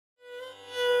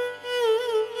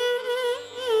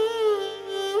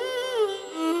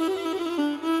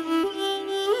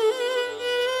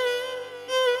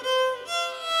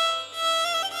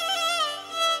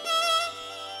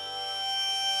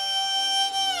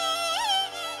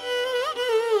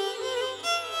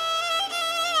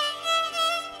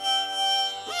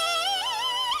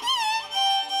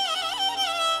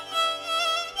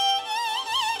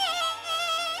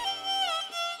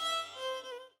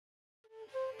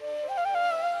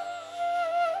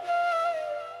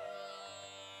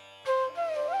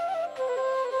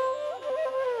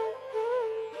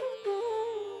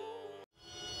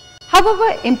However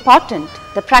important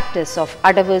the practice of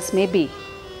adavus may be,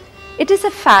 it is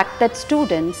a fact that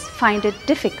students find it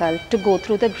difficult to go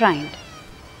through the grind.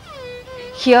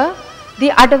 Here, the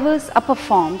adavus are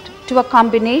performed to a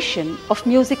combination of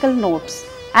musical notes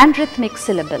and rhythmic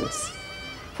syllables,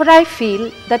 for I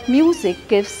feel that music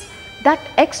gives that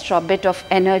extra bit of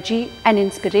energy and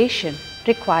inspiration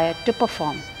required to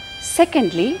perform.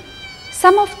 Secondly,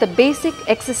 some of the basic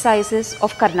exercises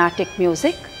of Carnatic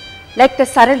music like the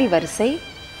Sarali Varisai,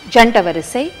 Janta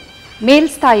Varisai,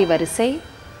 Sthayi Varisai,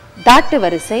 Dhattu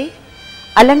Varisai,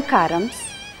 Alankarams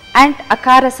and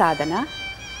Akara Sadhana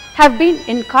have been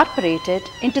incorporated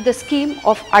into the scheme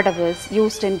of adavus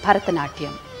used in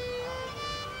Bharatanatyam.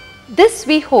 This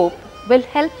we hope will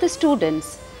help the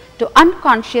students to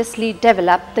unconsciously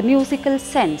develop the musical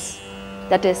sense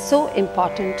that is so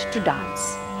important to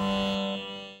dance.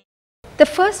 The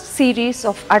first series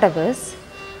of adavus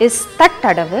is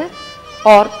thattadavu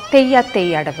or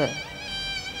thattadavu.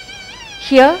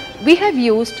 Here we have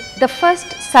used the first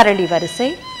Sarali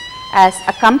Varisai as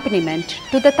accompaniment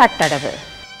to the thattadavu.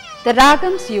 The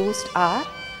ragams used are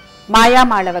Maya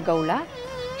Malava Gaula,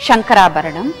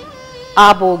 Shankarabaranam,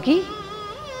 Abogi,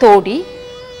 Todi,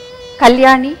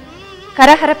 Kalyani,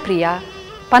 Karahara Priya,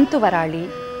 Pantuvarali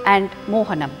and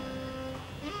Mohanam.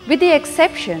 With the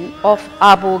exception of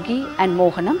Abogi and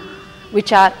Mohanam,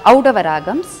 which are Audava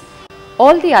ragams,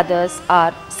 all the others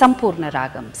are Sampurna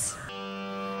ragams.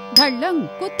 Dhalang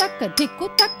kutaka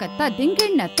dikutaka ta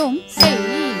dingirna tong say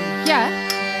ya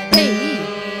hey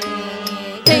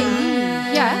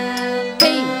ya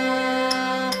hey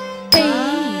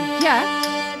ya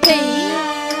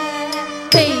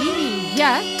hey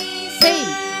ya say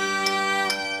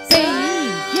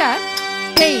ya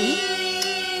hey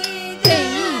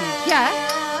ya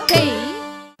hey.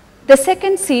 The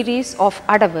second series of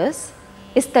adavus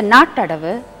is the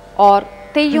nattadavu or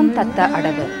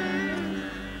thattadavu.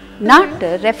 Natt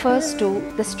refers to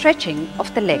the stretching of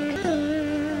the leg.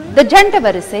 The Janta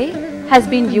Varisai has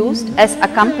been used as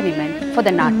accompaniment for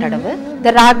the nattadavu.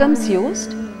 The ragams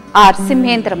used are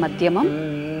Simhendra Madhyamam,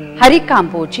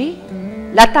 Harikamboji,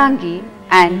 Latangi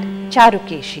and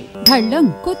Charukeshi.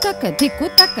 Dhalang kutaka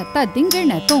dikutaka ta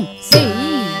dingirna tong say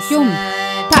yum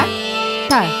ta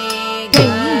ta hey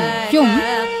yum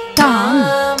tang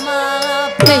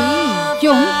hey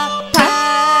yum ta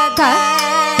ta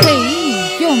hey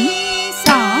yum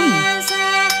tang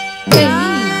hey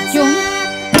yum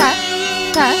ta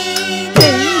ta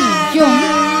hey yum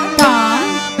tang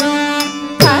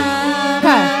ta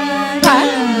ta ta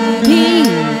hi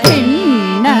kin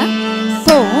na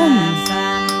som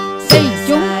say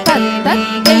yum ta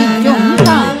ta hey yum tang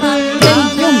hey yum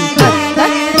ta ta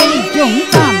hey yum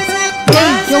tang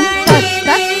hey yum ta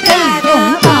ta hey yum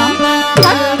tang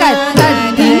ta ta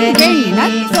ding ding na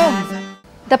som.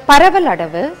 The paraval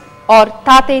adavu or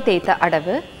thattadavu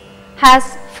adavu has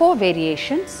 4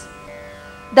 variations.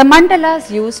 The mandalas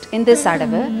used in this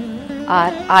adavu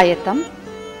are ayatam,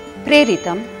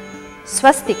 preritam,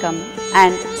 swastikam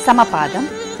and samapadam.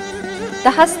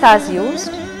 The hastas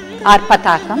used are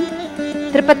patakam,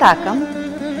 tripatakam,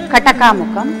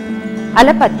 katakamukam,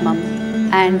 alapadmam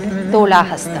and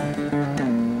tolahastam.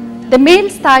 The male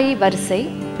Sthayi Varisai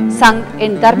sung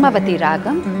in Dharmavati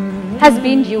ragam has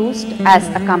been used as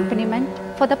accompaniment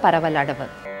for the paraval adavu.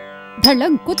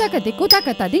 Dhalang kutaka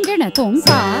dikutaka ta dingirna tong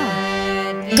sa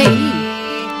hey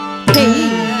hey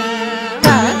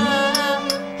ta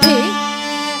hey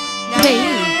hey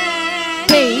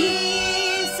hey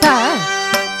sa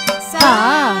sa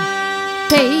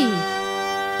hey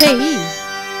hey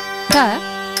ta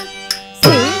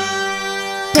se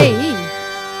hey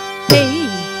hey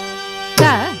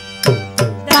ta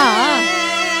ta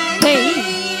hey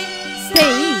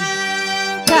say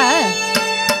ta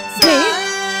se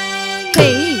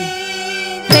hey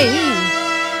hey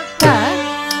ta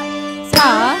sa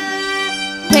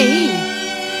hey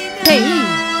hey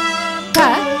ta.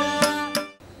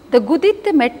 The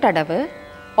Gudithu Mettadavu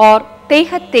or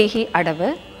Tehattehi adavu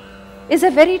is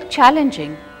a very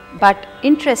challenging but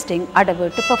interesting adavu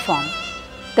to perform.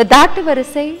 The Dhattu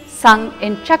Varisai sung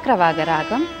in Chakravagga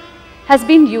ragam has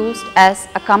been used as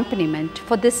accompaniment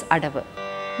for this adavu.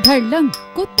 Dhalang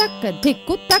kutaka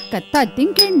dikutaka ta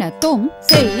dingirna tong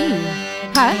say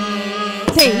ha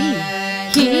say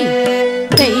hi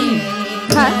say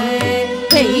ha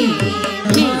say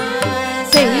hi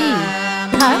say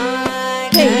ha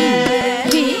say hi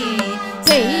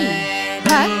say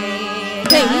ha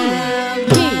say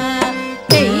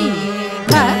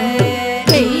hi say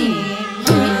ha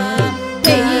say hi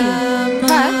say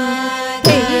ha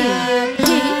say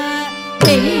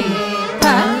hi say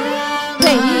ha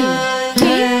say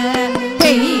hi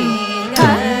say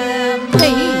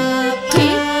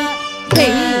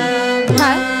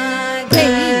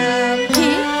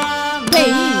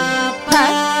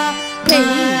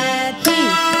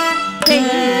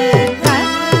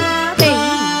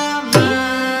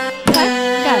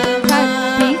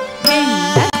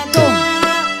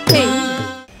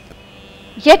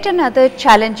Yet another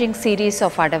challenging series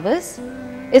of adavus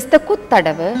is the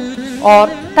kuttadavu or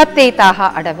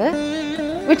thattadavu,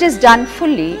 which is done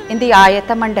fully in the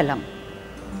ayata mandalam.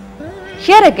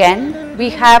 Here again we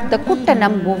have the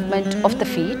kuttanam movement of the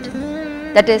feet,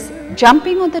 that is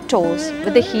jumping on the toes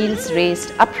with the heels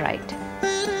raised upright.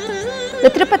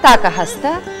 The Tripataka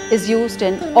hasta is used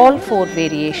in all 4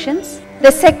 variations.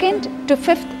 The 2nd to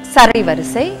 5th Sarali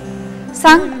Varisai,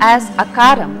 sung as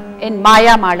akaram in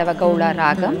Maya Malava Gaula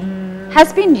Ragam,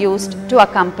 has been used to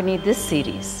accompany this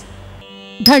series.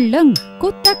 Dhallang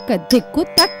kuttaka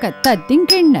dhikkutaka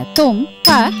tadingenna tom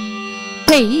ha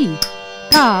thei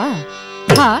ta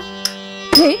ha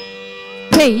thei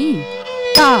thei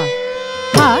ta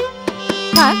ha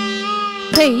ha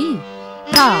thei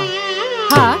ta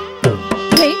ha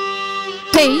thei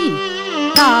thei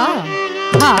ta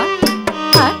ha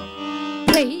ha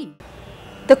thei.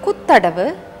 The kuttadavu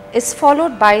is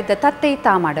followed by the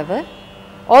thattadavu,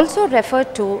 also referred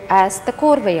to as the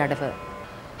korvai adavu.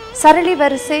 Sarali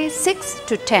Varisai 6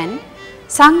 to 10,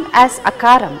 sung as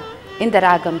akaram in the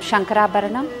ragam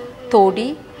Shankarabaranam, Todi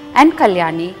and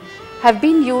Kalyani, have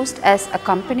been used as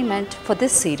accompaniment for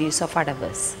this series of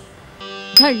adavus.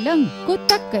 Dhallang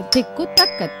kuttaka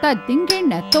dhikkutaka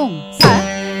tadingenna tom sa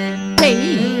thei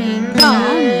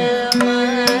tam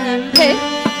thei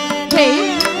thei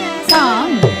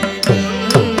tam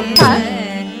ha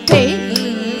thei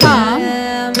tam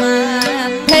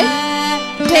thei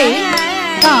thei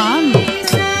tam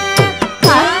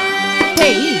ha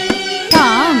thei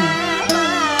tam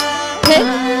thei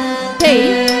thei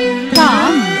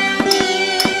tam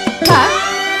ha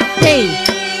thei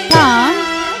tam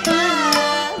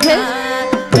thei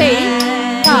thei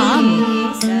tam.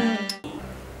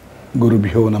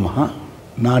 குருபியோ நமஹ.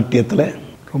 நாட்டியத்தில்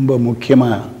ரொம்ப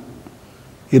முக்கியமாக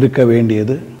இருக்க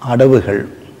வேண்டியது அடவுகள்.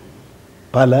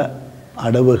 பல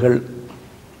அடவுகள்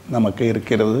நமக்கு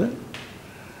இருக்கிறது.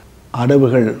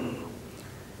 அடவுகள்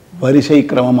வரிசை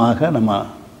கிரமமாக நம்ம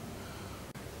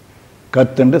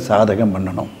கற்றுண்டு சாதகம்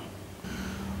பண்ணணும்.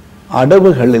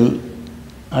 அடவுகளில்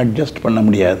அட்ஜஸ்ட் பண்ண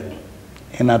முடியாது.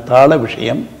 ஏன்னா தாள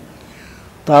விஷயம்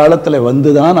தாளத்தில் வந்து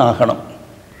தான் ஆகணும்.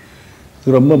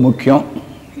 இது ரொம்ப முக்கியம்.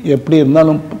 எப்படி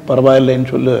இருந்தாலும் பரவாயில்லைன்னு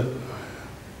சொல்லு,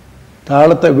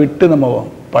 தாளத்தை விட்டு நம்ம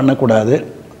பண்ணக்கூடாது.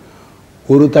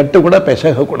 ஒரு தட்டு கூட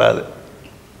பெசகக்கூடாது.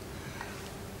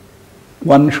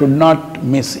 One should not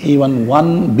miss even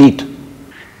one beat.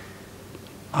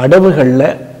 அடவுகளில்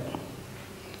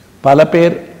பல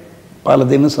பேர் பல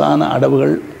தினசான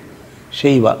அடவுகள்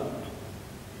செய்வா.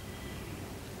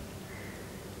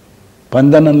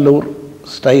 பந்தநல்லூர்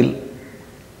ஸ்டைல்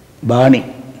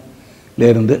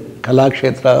பாணியிலிருந்து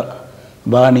கலாக்ஷேத்ரா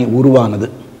பாணி உருவானது.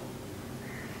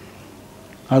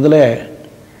 அதில்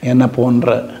என்ன போன்ற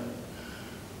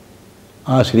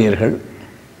ஆசிரியர்கள்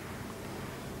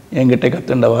என்கிட்ட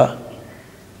கற்றுண்டவா,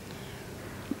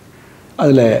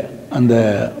 அதில் அந்த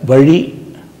வழி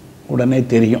உடனே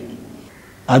தெரியும்.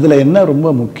 அதில் என்ன ரொம்ப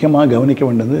முக்கியமாக கவனிக்க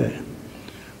வேண்டியது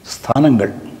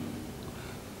ஸ்தானங்கள்.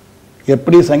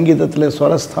 எப்படி சங்கீதத்தில்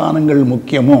ஸ்வரஸ்தானங்கள்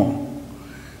முக்கியமோ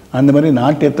அந்த மாதிரி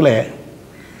நாட்டியத்தில்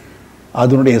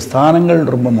அதனுடைய ஸ்தானங்கள்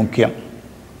ரொம்ப முக்கியம்.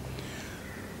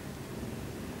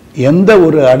 எந்த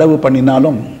ஒரு அடவு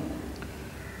பண்ணினாலும்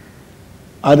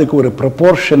அதுக்கு ஒரு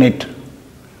ப்ரொபோர்ஷனேட்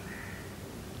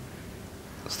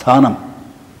ஸ்தானம்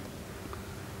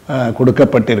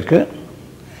கொடுக்கப்பட்டிருக்கு.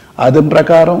 அதன்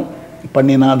பிரகாரம்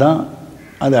பண்ணினாதான்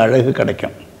அது அழகு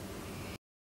கிடைக்கும்.